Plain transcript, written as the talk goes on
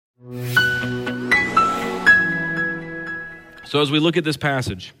So as we look at this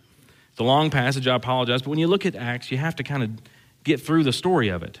passage, it's a long passage, I apologize, but when you look at Acts, you have to kind of get through the story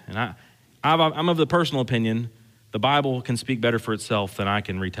of it. And I'm of the personal opinion, the Bible can speak better for itself than I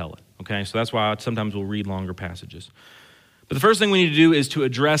can retell it, okay? So that's why sometimes we'll read longer passages. But the first thing we need to do is to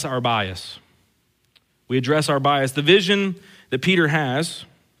address our bias. We address our bias. The vision that Peter has,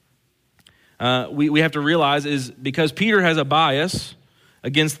 we have to realize is because Peter has a bias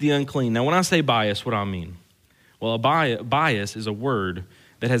against the unclean. Now, when I say bias, what do I mean? Well, a bias is a word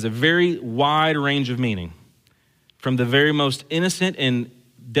that has a very wide range of meaning, from the very most innocent and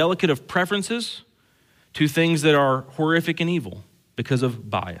delicate of preferences to things that are horrific and evil because of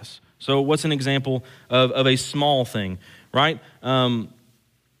bias. So what's an example of a small thing, right?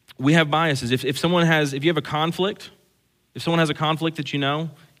 We have biases. If you have a conflict, if someone has a conflict that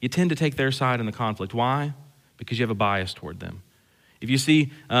you tend to take their side in the conflict. Why? Because you have a bias toward them. If you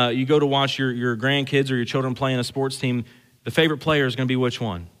see, you go to watch your grandkids or your children play in a sports team, the favorite player is going to be which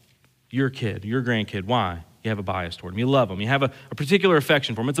one? Your kid, your grandkid. Why? You have a bias toward them. You love them. You have a particular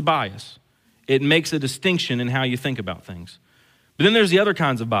affection for them. It's a bias. It makes a distinction in how you think about things. But then there's the other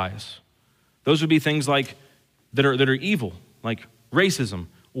kinds of bias. Those would be things like that are evil, like racism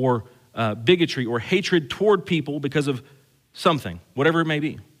or bigotry or hatred toward people because of something, whatever it may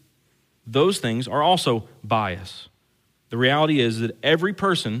be. Those things are also bias. The reality is that every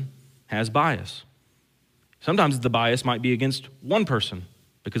person has bias. Sometimes the bias might be against one person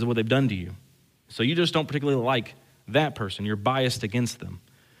because of what they've done to you. So you just don't particularly like that person. You're biased against them.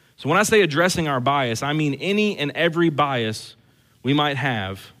 So when I say addressing our bias, I mean any and every bias we might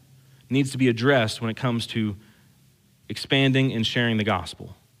have needs to be addressed when it comes to expanding and sharing the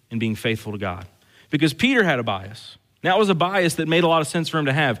gospel and being faithful to God. Because Peter had a bias. Now, it was a bias that made a lot of sense for him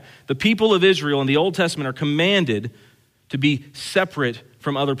to have. The people of Israel in the Old Testament are commanded to be separate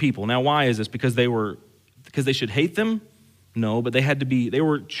from other people. Now, why is this? Because they should hate them? No, but they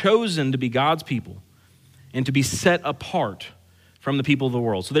were chosen to be God's people and to be set apart from the people of the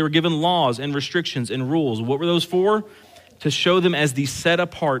world. So they were given laws and restrictions and rules. What were those for? To show them as the set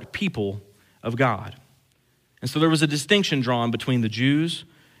apart people of God. And so there was a distinction drawn between the Jews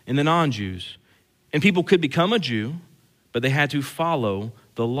and the non-Jews. And people could become a Jew, but they had to follow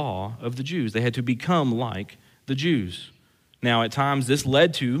the law of the Jews. They had to become like the Jews. Now, at times, this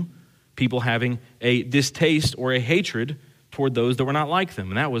led to people having a distaste or a hatred toward those that were not like them.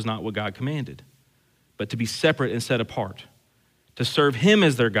 And that was not what God commanded. But to be separate and set apart. To serve him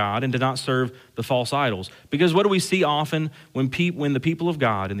as their God and to not serve the false idols. Because what do we see often when the people of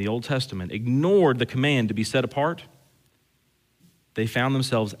God in the Old Testament ignored the command to be set apart? They found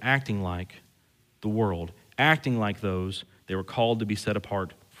themselves acting like the world, acting like those they were called to be set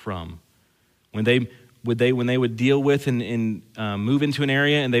apart from. When they would deal with and move into an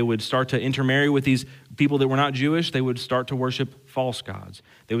area and they would start to intermarry with these people that were not Jewish, they would start to worship false gods.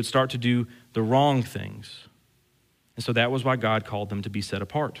 They would start to do the wrong things. And so that was why God called them to be set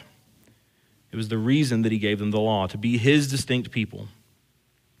apart. It was the reason that he gave them the law, to be his distinct people.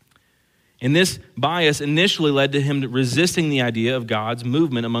 And this bias initially led to him resisting the idea of God's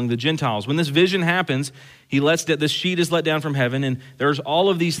movement among the Gentiles. When this vision happens, this sheet is let down from heaven, and there's all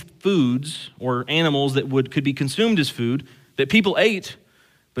of these foods or animals that could be consumed as food that people ate,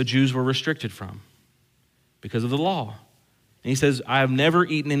 but Jews were restricted from because of the law. And he says, I have never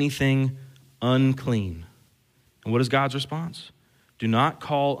eaten anything unclean. And what is God's response? Do not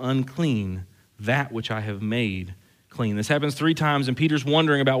call unclean that which I have made clean. This happens 3 times, and Peter's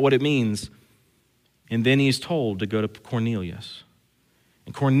wondering about what it means. And then he's told to go to Cornelius.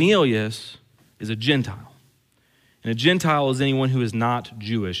 And Cornelius is a Gentile. And a Gentile is anyone who is not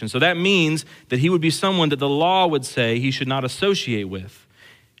Jewish. And so that means that he would be someone that the law would say he should not associate with.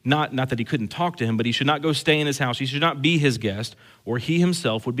 Not that he couldn't talk to him, but he should not go stay in his house. He should not be his guest, or he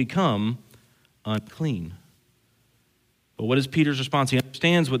himself would become unclean. But what is Peter's response? He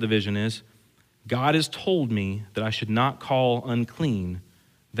understands what the vision is. God has told me that I should not call unclean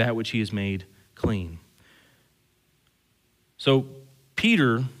that which he has made clean. So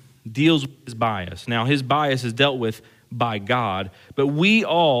Peter deals with his bias. Now, his bias is dealt with by God, but we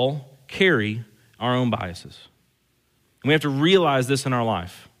all carry our own biases. And we have to realize this in our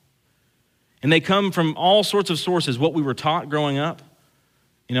life. And they come from all sorts of sources. What we were taught growing up,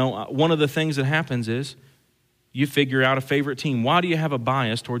 one of the things that happens is you figure out a favorite team. Why do you have a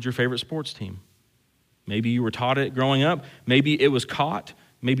bias towards your favorite sports team? Maybe you were taught it growing up. Maybe it was caught.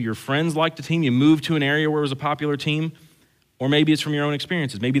 Maybe your friends liked a team. You moved to an area where it was a popular team. Or maybe it's from your own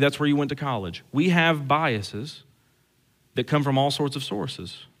experiences. Maybe that's where you went to college. We have biases that come from all sorts of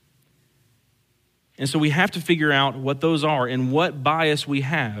sources. And so we have to figure out what those are and what bias we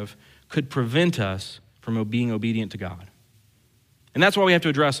have could prevent us from being obedient to God. And that's why we have to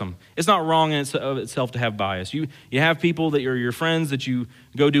address them. It's not wrong in of itself to have bias. You have people that are your friends that you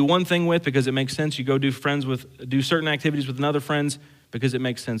go do one thing with because it makes sense. You go do certain activities with another friends because it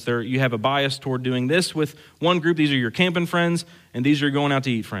makes sense. You have a bias toward doing this with one group. These are your camping friends, and these are your going out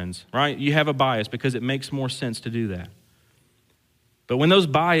to eat friends, right? You have a bias because it makes more sense to do that. But when those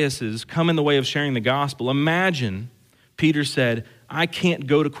biases come in the way of sharing the gospel, imagine Peter said, I can't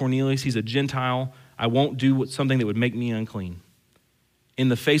go to Cornelius. He's a Gentile. I won't do something that would make me unclean. In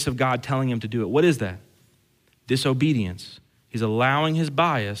the face of God telling him to do it. What is that? Disobedience. He's allowing his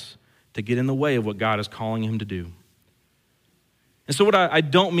bias to get in the way of what God is calling him to do. And so what I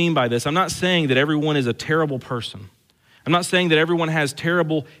don't mean by this, I'm not saying that everyone is a terrible person. I'm not saying that everyone has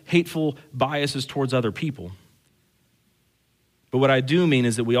terrible, hateful biases towards other people. But what I do mean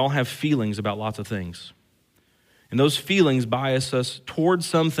is that we all have feelings about lots of things. And those feelings bias us towards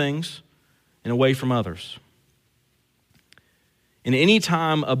some things and away from others. And any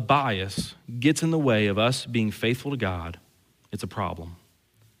time a bias gets in the way of us being faithful to God, it's a problem.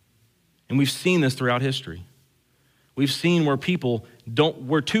 And we've seen this throughout history. We've seen where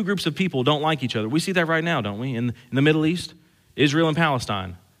where two groups of people don't like each other. We see that right now, don't we? In the Middle East, Israel and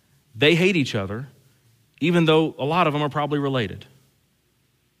Palestine. They hate each other, even though a lot of them are probably related.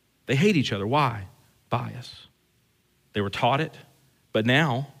 They hate each other. Why? Bias. They were taught it, but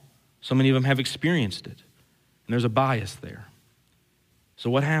now so many of them have experienced it. And there's a bias there. So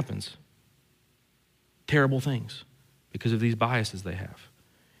what happens? Terrible things because of these biases they have.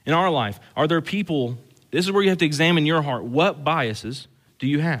 In our life, are there people, this is where you have to examine your heart. What biases do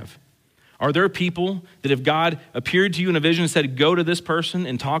you have? Are there people that if God appeared to you in a vision and said, go to this person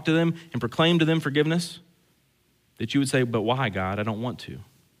and talk to them and proclaim to them forgiveness, that you would say, but why, God? I don't want to.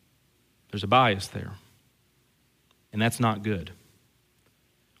 There's a bias there. And that's not good.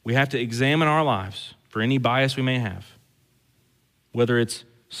 We have to examine our lives for any bias we may have. Whether it's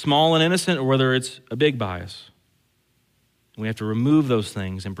small and innocent or whether it's a big bias. We have to remove those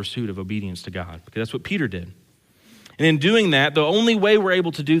things in pursuit of obedience to God, because that's what Peter did. And in doing that, the only way we're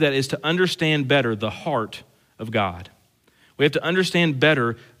able to do that is to understand better the heart of God. We have to understand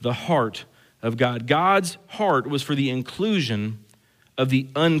better the heart of God. God's heart was for the inclusion of the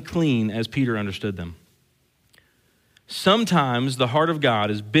unclean as Peter understood them. Sometimes the heart of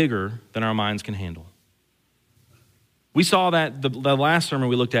God is bigger than our minds can handle. We saw that the last sermon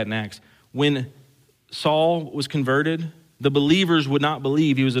we looked at in Acts. When Saul was converted, the believers would not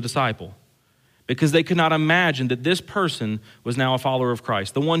believe he was a disciple because they could not imagine that this person was now a follower of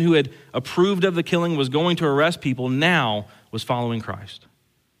Christ. The one who had approved of the killing, was going to arrest people, now was following Christ.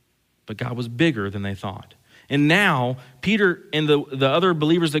 But God was bigger than they thought. And now Peter and the other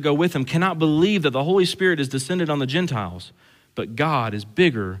believers that go with him cannot believe that the Holy Spirit is descended on the Gentiles. But God is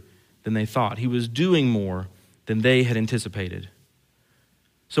bigger than they thought. He was doing more than they had anticipated.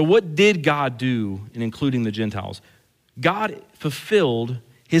 So what did God do in including the Gentiles? God fulfilled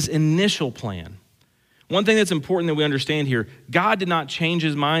his initial plan. One thing that's important that we understand here, God did not change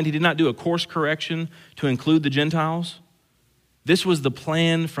his mind. He did not do a course correction to include the Gentiles. This was the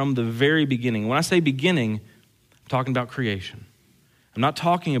plan from the very beginning. When I say beginning, I'm talking about creation. I'm not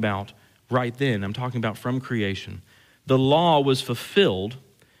talking about right then. I'm talking about from creation. The law was fulfilled.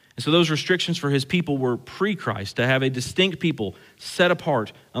 And so those restrictions for his people were pre-Christ, to have a distinct people set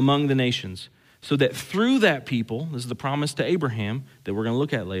apart among the nations, so that through that people, this is the promise to Abraham that we're going to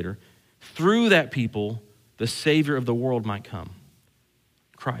look at later, through that people, the Savior of the world might come.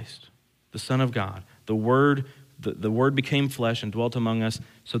 Christ, the Son of God, the Word became flesh and dwelt among us,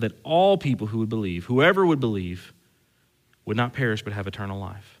 so that all people who would believe, whoever would believe, would not perish but have eternal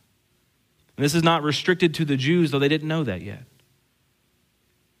life. And this is not restricted to the Jews, though they didn't know that yet.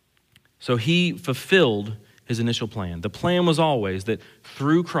 So he fulfilled his initial plan. The plan was always that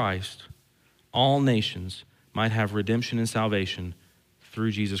through Christ, all nations might have redemption and salvation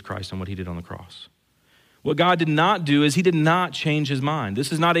through Jesus Christ and what he did on the cross. What God did not do is he did not change his mind.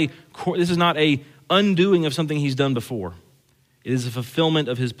 This is not a undoing of something he's done before. It is a fulfillment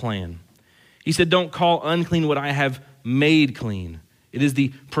of his plan. He said, don't call unclean what I have made clean. It is the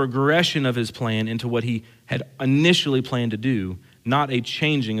progression of his plan into what he had initially planned to do, not a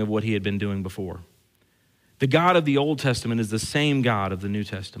changing of what he had been doing before. The God of the Old Testament is the same God of the New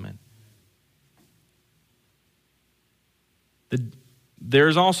Testament.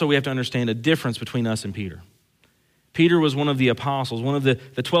 There's also, we have to understand, a difference between us and Peter. Peter was one of the apostles, one of the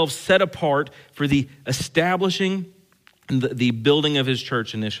 12 set apart for the establishing and the building of his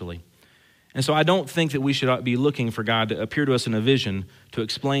church initially. And so I don't think that we should be looking for God to appear to us in a vision to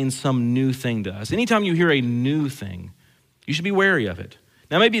explain some new thing to us. Anytime you hear a new thing, you should be wary of it.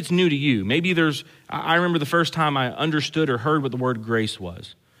 Now, maybe it's new to you. Maybe I remember the first time I understood or heard what the word grace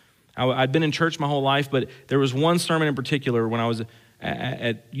was. I'd been in church my whole life, but there was one sermon in particular when I was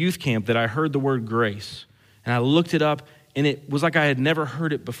at youth camp that I heard the word grace. And I looked it up, and it was like I had never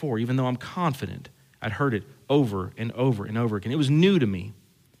heard it before, even though I'm confident I'd heard it over and over and over again. It was new to me.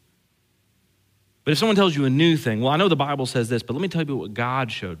 But if someone tells you a new thing, well, I know the Bible says this, but let me tell you what God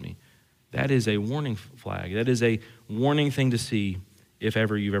showed me. That is a warning flag. That is a warning thing to see if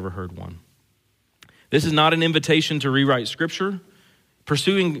ever you've ever heard one. This is not an invitation to rewrite Scripture.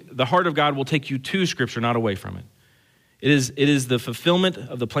 Pursuing the heart of God will take you to Scripture, not away from it. It is the fulfillment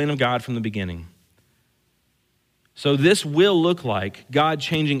of the plan of God from the beginning. So this will look like God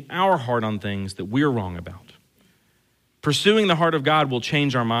changing our heart on things that we're wrong about. Pursuing the heart of God will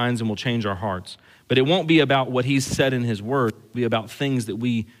change our minds and will change our hearts. But it won't be about what he's said in his word. It will be about things that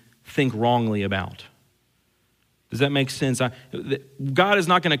we think wrongly about. Does that make sense? God is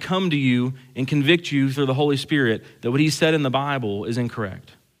not going to come to you and convict you through the Holy Spirit that what he said in the Bible is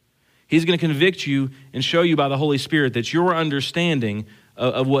incorrect. He's going to convict you and show you by the Holy Spirit that your understanding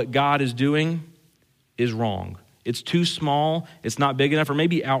of what God is doing is wrong. It's too small, it's not big enough, or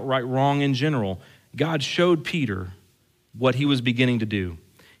maybe outright wrong in general. God showed Peter what he was beginning to do.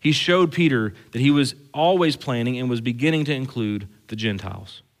 He showed Peter that he was always planning and was beginning to include the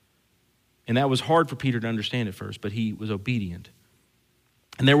Gentiles. And that was hard for Peter to understand at first, but he was obedient.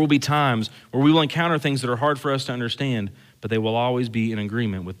 And there will be times where we will encounter things that are hard for us to understand, but they will always be in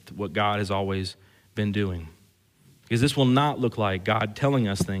agreement with what God has always been doing. Because this will not look like God telling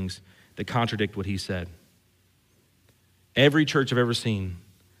us things that contradict what he said. Every church I've ever seen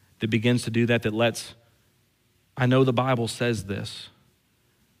that begins to do that lets, I know the Bible says this,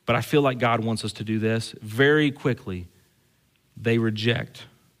 but I feel like God wants us to do this, very quickly, they reject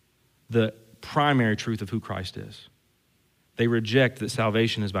the primary truth of who Christ is. They reject that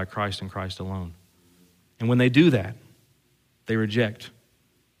salvation is by Christ and Christ alone. And when they do that, they reject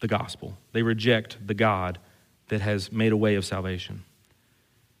the gospel. They reject the God that has made a way of salvation.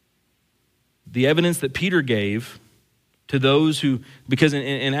 The evidence that Peter gave to those who, because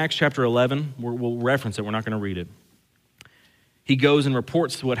in Acts chapter 11, we'll reference it, we're not going to read it. He goes and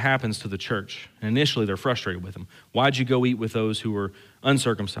reports what happens to the church. And initially they're frustrated with him. Why'd you go eat with those who were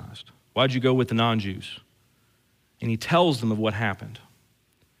uncircumcised? Why'd you go with the non-Jews? And he tells them of what happened.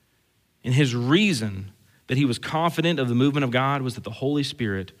 And his reason that he was confident of the movement of God was that the Holy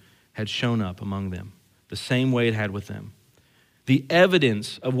Spirit had shown up among them, the same way it had with them. The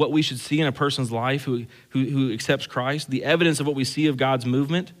evidence of what we should see in a person's life who accepts Christ, the evidence of what we see of God's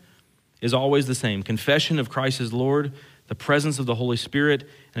movement is always the same. Confession of Christ as Lord, the presence of the Holy Spirit,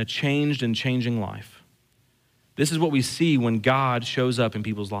 and a changed and changing life. This is what we see when God shows up in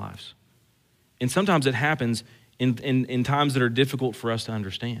people's lives. And sometimes it happens in times that are difficult for us to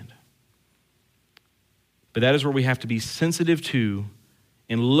understand. But that is where we have to be sensitive to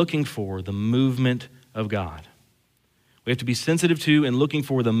and looking for the movement of God. We have to be sensitive to and looking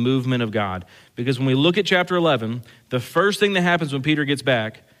for the movement of God. Because when we look at chapter 11, the first thing that happens when Peter gets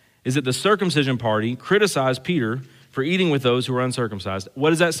back is that the circumcision party criticized Peter for eating with those who were uncircumcised.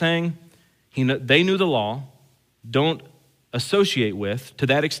 What is that saying? They knew the law. Don't associate with, to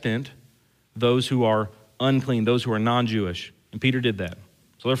that extent, those who are unclean, those who are non-Jewish. And Peter did that.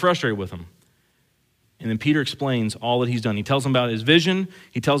 So they're frustrated with him. And then Peter explains all that he's done. He tells them about his vision.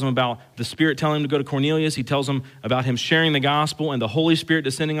 He tells them about the Spirit telling him to go to Cornelius. He tells them about him sharing the gospel and the Holy Spirit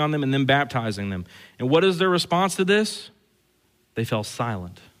descending on them and then baptizing them. And what is their response to this? They fell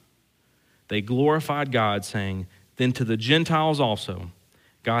silent. They glorified God, saying, "Then to the Gentiles also,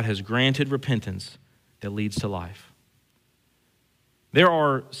 God has granted repentance that leads to life." There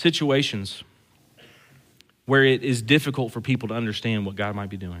are situations where it is difficult for people to understand what God might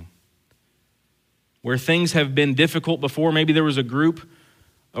be doing. Where things have been difficult before, maybe there was a group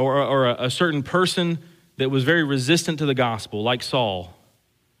or a certain person that was very resistant to the gospel, like Saul.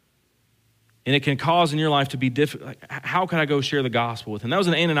 And it can cause in your life to be difficult. Like, how can I go share the gospel with him? That was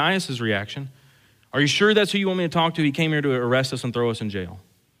Ananias' reaction. Are you sure that's who you want me to talk to? He came here to arrest us and throw us in jail.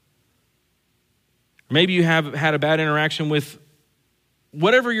 Maybe you have had a bad interaction with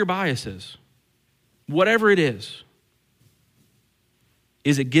whatever your bias is. Whatever it is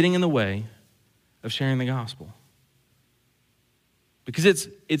it getting in the way of sharing the gospel? Because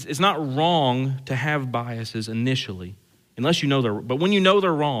it's not wrong to have biases initially, unless you know but when you know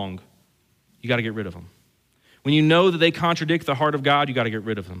they're wrong, you got to get rid of them. When you know that they contradict the heart of God, you got to get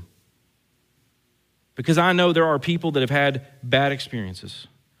rid of them. Because I know there are people that have had bad experiences.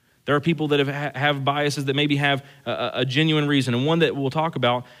 There are people that have biases that maybe have a genuine reason. And one that we'll talk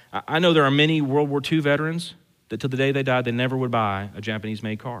about, I know there are many World War II veterans that till the day they died, they never would buy a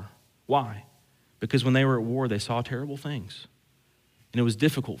Japanese-made car. Why? Because when they were at war, they saw terrible things. And it was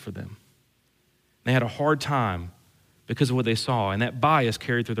difficult for them. They had a hard time because of what they saw, and that bias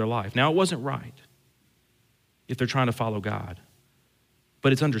carried through their life. Now, it wasn't right if they're trying to follow God,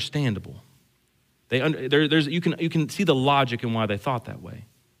 but it's understandable. You can see the logic in why they thought that way.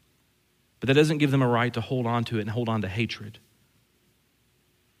 But that doesn't give them a right to hold on to it and hold on to hatred.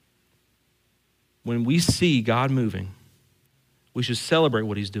 When we see God moving, we should celebrate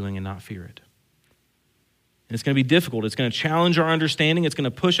what he's doing and not fear it. And it's going to be difficult. It's going to challenge our understanding. It's going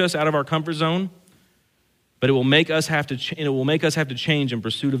to push us out of our comfort zone. But it will make us have to change in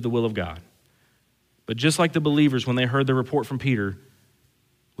pursuit of the will of God. But just like the believers, when they heard the report from Peter,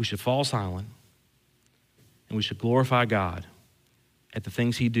 we should fall silent and we should glorify God at the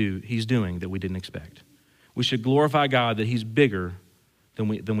things he's doing that we didn't expect. We should glorify God that he's bigger than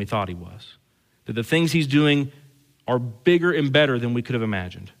we thought he was. That the things he's doing are bigger and better than we could have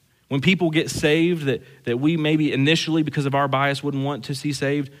imagined. When people get saved that we maybe initially, because of our bias, wouldn't want to see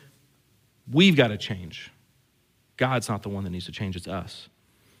saved, we've got to change. God's not the one that needs to change, it's us.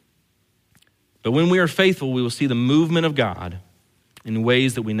 But when we are faithful, we will see the movement of God in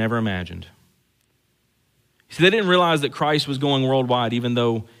ways that we never imagined. See, they didn't realize that Christ was going worldwide, even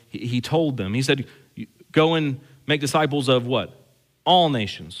though he told them. He said, go and make disciples of what? All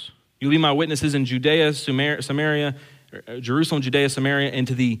nations. You'll be my witnesses in Judea, Samaria, Jerusalem, Judea, Samaria, and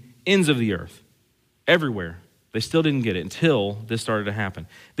to the ends of the earth. Everywhere. They still didn't get it until this started to happen.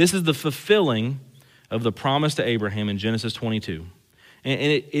 This is the fulfilling of the promise to Abraham in Genesis 22. And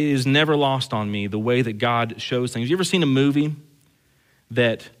it is never lost on me the way that God shows things. You ever seen a movie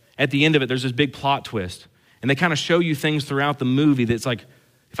that at the end of it, there's this big plot twist, and they kind of show you things throughout the movie that's like,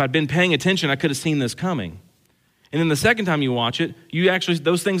 if I'd been paying attention, I could have seen this coming. And then the second time you watch it,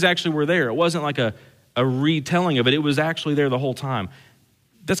 those things actually were there. It wasn't like a retelling of it. It was actually there the whole time.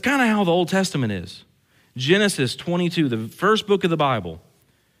 That's kind of how the Old Testament is. Genesis 22, the first book of the Bible,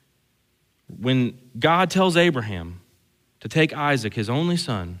 when God tells Abraham to take Isaac, his only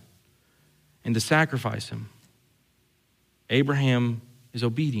son, and to sacrifice him, Abraham is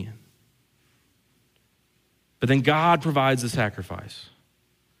obedient. But then God provides the sacrifice.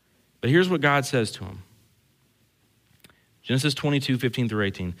 But here's what God says to him. Genesis 22, 15 through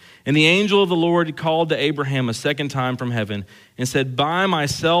 18. And the angel of the Lord called to Abraham a second time from heaven and said, by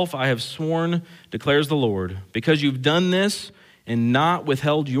myself I have sworn, declares the Lord, because you've done this and not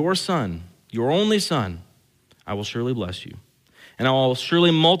withheld your son, your only son, I will surely bless you. And I will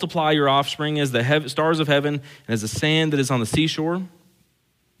surely multiply your offspring as the stars of heaven and as the sand that is on the seashore.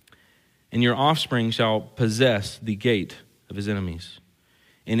 And your offspring shall possess the gate of his enemies.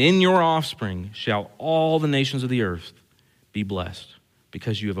 And in your offspring shall all the nations of the earth be blessed,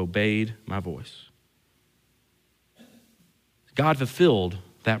 because you have obeyed my voice. God fulfilled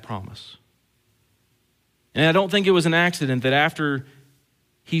that promise. And I don't think it was an accident that after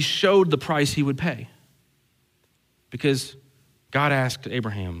he showed the price he would pay, because God asked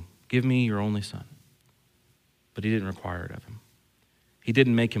Abraham, give me your only son. But he didn't require it of him. He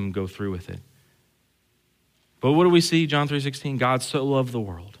didn't make him go through with it. But what do we see? John 3:16, God so loved the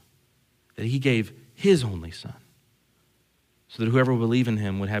world that he gave his only son, so that whoever would believe in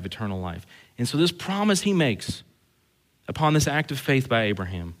him would have eternal life. And so this promise he makes upon this act of faith by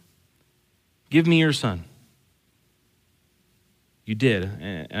Abraham, give me your son. You did.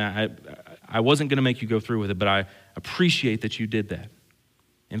 And I wasn't going to make you go through with it, but I appreciate that you did that.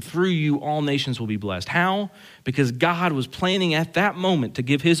 And through you, all nations will be blessed. How? Because God was planning at that moment to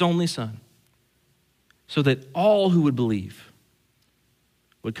give his only son so that all who would believe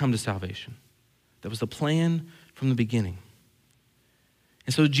would come to salvation. That was the plan from the beginning.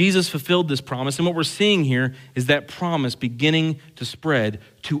 And so Jesus fulfilled this promise, and what we're seeing here is that promise beginning to spread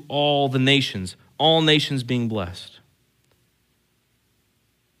to all the nations, all nations being blessed.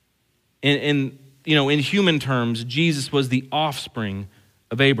 And in human terms, Jesus was the offspring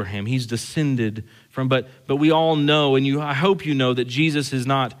of Abraham. He's descended from, but we all know, and I hope you know, that Jesus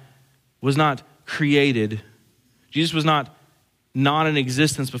was not created. Jesus was not in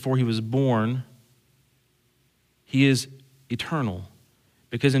existence before he was born. He is eternal.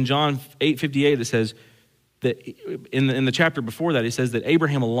 Because in John 8:58 it says that in the chapter before that, it says that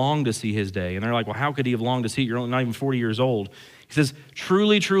Abraham longed to see his day. And they're like, well, how could he have longed to see it? You're not even 40 years old. He says,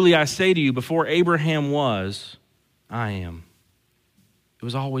 truly, truly, I say to you, before Abraham was, I am. It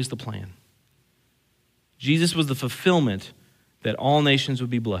was always the plan. Jesus was the fulfillment that all nations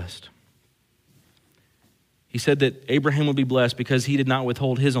would be blessed. He said that Abraham would be blessed because he did not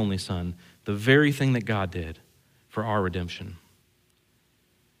withhold his only son, the very thing that God did for our redemption.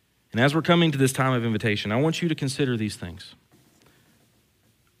 And as we're coming to this time of invitation, I want you to consider these things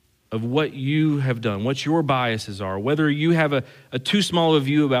of what you have done, what your biases are, whether you have a too small of a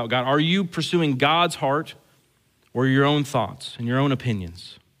view about God. Are you pursuing God's heart or your own thoughts and your own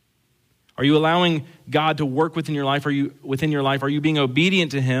opinions? Are you allowing God to work within your life? Are you being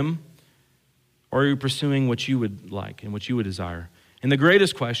obedient to him? Or are you pursuing what you would like and what you would desire? And the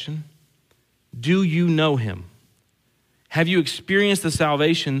greatest question, do you know him? Have you experienced the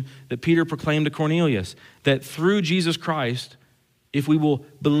salvation that Peter proclaimed to Cornelius? That through Jesus Christ, if we will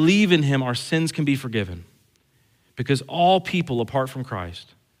believe in him, our sins can be forgiven. Because all people apart from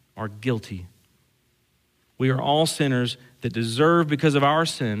Christ are guilty. We are all sinners that deserve, because of our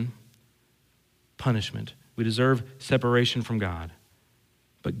sin, punishment. We deserve separation from God.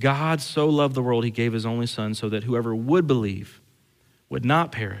 But God so loved the world, he gave his only Son so that whoever would believe would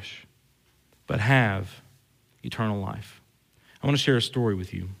not perish, but have eternal life. I want to share a story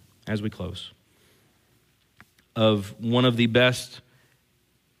with you as we close of one of the best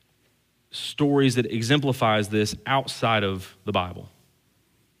stories that exemplifies this outside of the Bible.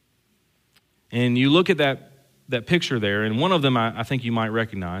 And you look at that picture there, and one of them I think you might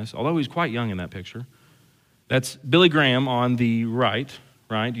recognize, although he's quite young in that picture. That's Billy Graham on the right?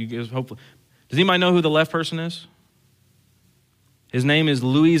 You guys hopefully. Does anybody know who the left person is? His name is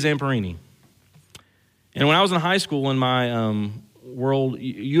Louis Zamperini. And when I was in high school in my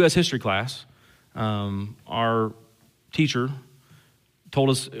U.S. history class, our teacher told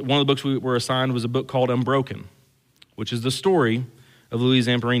us one of the books we were assigned was a book called Unbroken, which is the story of Louis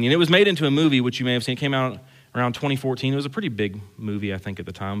Zamperini. And it was made into a movie, which you may have seen. It came out around 2014. It was a pretty big movie, I think, at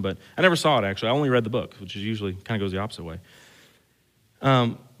the time, but I never saw it, actually. I only read the book, which is usually kind of goes the opposite way.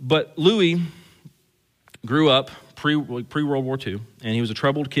 But Louis grew up pre-World War II, and he was a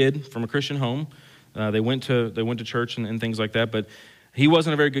troubled kid from a Christian home. They went to church and things like that, but he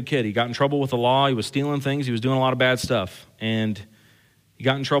wasn't a very good kid. He got in trouble with the law. He was stealing things. He was doing a lot of bad stuff, and he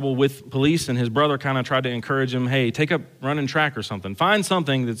got in trouble with police, and his brother kind of tried to encourage him, hey, take up running track or something. Find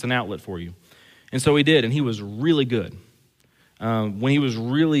something that's an outlet for you. And so he did, and he was really good. When he was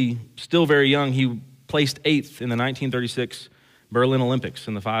really still very young, he placed 8th in the 1936 Berlin Olympics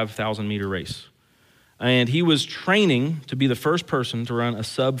in the 5,000-meter race. And he was training to be the first person to run a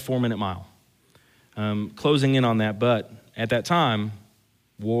sub 4-minute mile. Closing in on that, but at that time,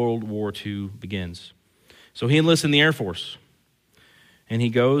 World War II begins. So he enlists in the Air Force. And he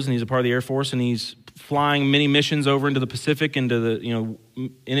goes, and he's a part of the Air Force, and he's flying many missions over into the Pacific, into the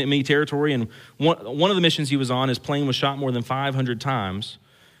enemy territory. And one of the missions he was on, his plane was shot more than 500 times,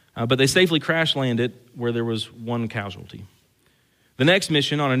 but they safely crash landed where there was one casualty. The next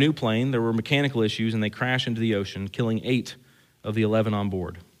mission on a new plane, there were mechanical issues, and they crashed into the ocean, killing 8 of the 11 on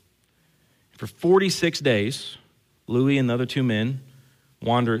board. For 46 days, Louis and the other 2 men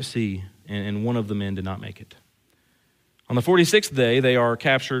wander at sea, and one of the men did not make it. On the 46th day, they are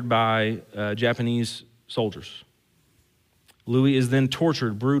captured by Japanese soldiers. Louis is then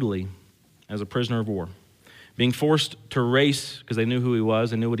tortured brutally as a prisoner of war, being forced to race, because they knew who he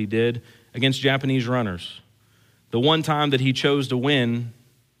was and knew what he did, against Japanese runners. The one time that he chose to win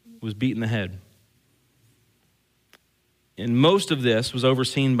was beat in the head. And most of this was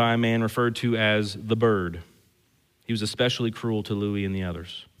overseen by a man referred to as the Bird. He was especially cruel to Louis and the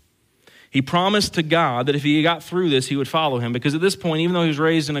others. He promised to God that if he got through this, he would follow him, because at this point, even though he was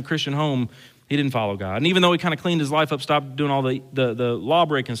raised in a Christian home, he didn't follow God. And even though he kind of cleaned his life up, stopped doing all the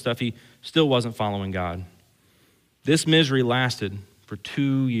law-breaking stuff, he still wasn't following God. This misery lasted for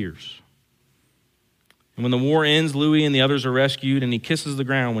 2 years. And when the war ends, Louis and the others are rescued, and he kisses the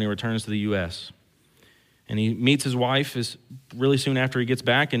ground when he returns to the U.S. And he meets his wife really soon after he gets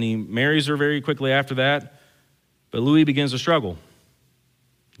back, and he marries her very quickly after that. But Louis begins to struggle.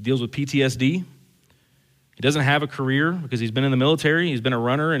 He deals with PTSD. He doesn't have a career because he's been in the military. He's been a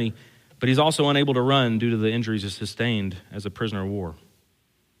runner, but he's also unable to run due to the injuries he sustained as a prisoner of war.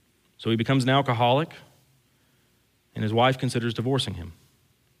 So he becomes an alcoholic, and his wife considers divorcing him.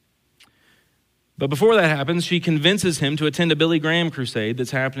 But before that happens, she convinces him to attend a Billy Graham crusade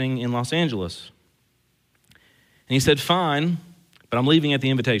that's happening in Los Angeles. And he said, fine, but I'm leaving at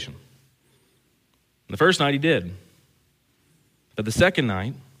the invitation. And the first night he did. But the second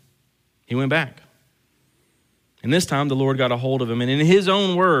night, he went back. And this time the Lord got a hold of him. And in his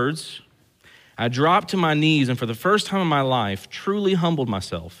own words, I dropped to my knees and for the first time in my life, truly humbled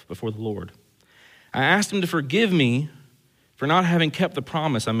myself before the Lord. I asked him to forgive me for not having kept the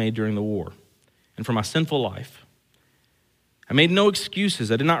promise I made during the war and for my sinful life. I made no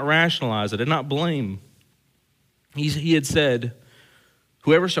excuses. I did not rationalize. I did not blame. He had said,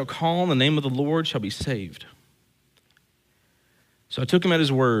 whoever shall call on the name of the Lord shall be saved. So I took him at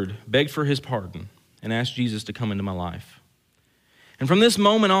his word, begged for his pardon, and asked Jesus to come into my life. And from this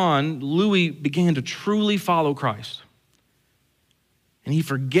moment on, Louis began to truly follow Christ. And he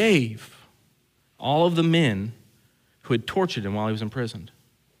forgave all of the men who had tortured him while he was imprisoned.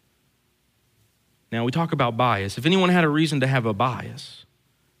 Now, we talk about bias. If anyone had a reason to have a bias,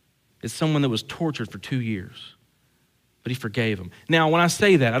 it's someone that was tortured for 2 years. But he forgave him. Now, when I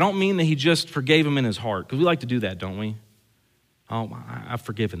say that, I don't mean that he just forgave him in his heart, because we like to do that, don't we? Oh, I've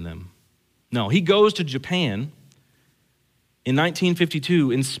forgiven them. No, he goes to Japan in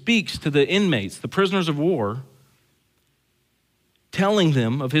 1952 and speaks to the inmates, the prisoners of war, telling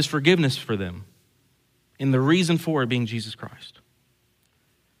them of his forgiveness for them and the reason for it being Jesus Christ.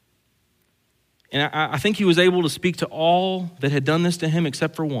 And I think he was able to speak to all that had done this to him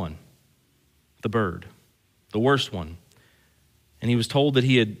except for one, the bird, the worst one. And he was told that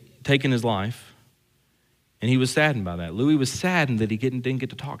he had taken his life, and he was saddened by that. Louis was saddened that he didn't get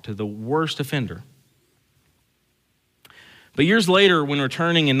to talk to the worst offender. But years later, when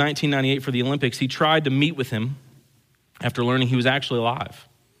returning in 1998 for the Olympics, he tried to meet with him after learning he was actually alive.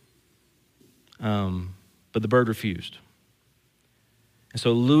 But the bird refused. And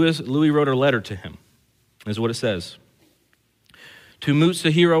so Louis wrote a letter to him. This is what it says. To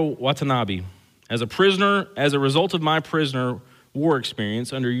Mutsuhiro Watanabe, as a result of my prisoner war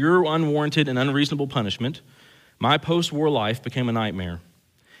experience, under your unwarranted and unreasonable punishment, my post-war life became a nightmare.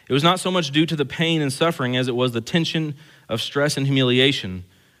 It was not so much due to the pain and suffering as it was the tension of stress and humiliation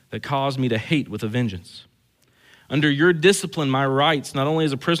that caused me to hate with a vengeance. Under your discipline, my rights, not only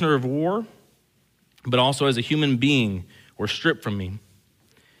as a prisoner of war, but also as a human being, were stripped from me.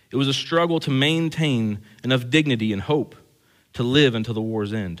 It was a struggle to maintain enough dignity and hope to live until the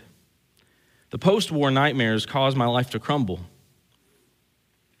war's end. The post-war nightmares caused my life to crumble.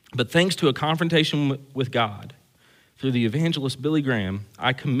 But thanks to a confrontation with God, through the evangelist Billy Graham,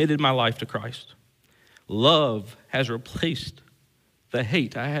 I committed my life to Christ. Love has replaced the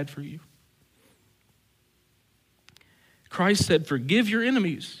hate I had for you. Christ said, forgive your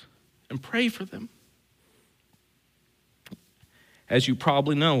enemies and pray for them. As you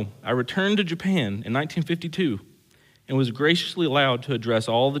probably know, I returned to Japan in 1952 and was graciously allowed to address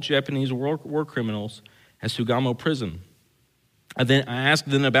all the Japanese war criminals at Sugamo prison. I asked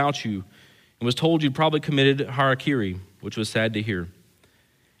then about you and was told you'd probably committed harakiri, which was sad to hear.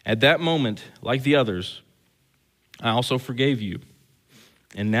 At that moment, like the others, I also forgave you,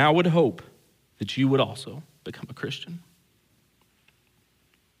 and now would hope that you would also become a Christian.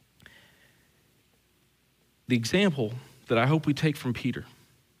 The example that I hope we take from Peter,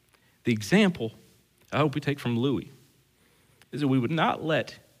 the example I hope we take from Louis, is that we would not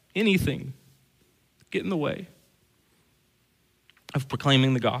let anything get in the way of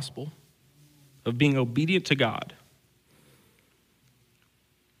proclaiming the gospel, of being obedient to God.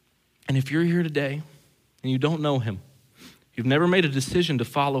 And if you're here today and you don't know him, you've never made a decision to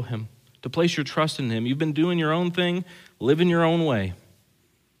follow him, to place your trust in him, you've been doing your own thing, living your own way,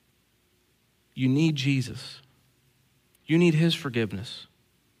 you need Jesus. You need his forgiveness.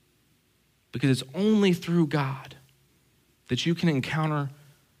 Because it's only through God that you can encounter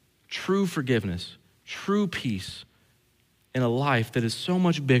true forgiveness, true peace, in a life that is so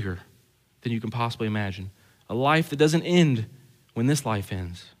much bigger than you can possibly imagine. A life that doesn't end when this life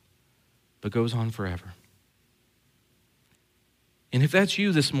ends, but goes on forever. And if that's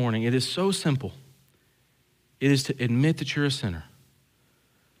you this morning, it is so simple. It is to admit that you're a sinner,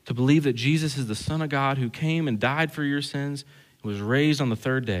 to believe that Jesus is the Son of God who came and died for your sins and was raised on the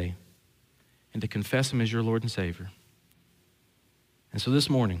third day, and to confess him as your Lord and Savior. And so this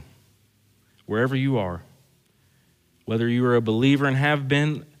morning, wherever you are, whether you are a believer and have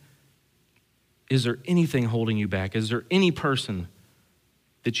been, is there anything holding you back? Is there any person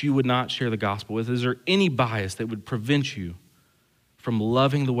that you would not share the gospel with? Is there any bias that would prevent you from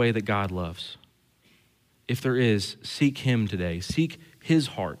loving the way that God loves? If there is, seek him today. Seek his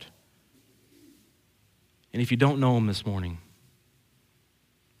heart. And if you don't know him this morning,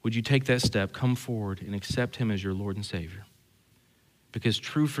 would you take that step, come forward, and accept him as your Lord and Savior? Because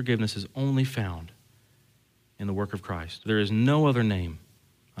true forgiveness is only found in the work of Christ. There is no other name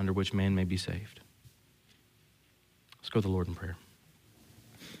under which man may be saved. Let's go to the Lord in prayer.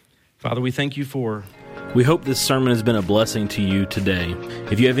 Father, we thank you for... We hope this sermon has been a blessing to you today.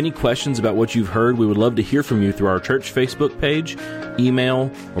 If you have any questions about what you've heard, we would love to hear from you through our church Facebook page,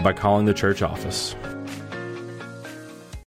 email, or by calling the church office.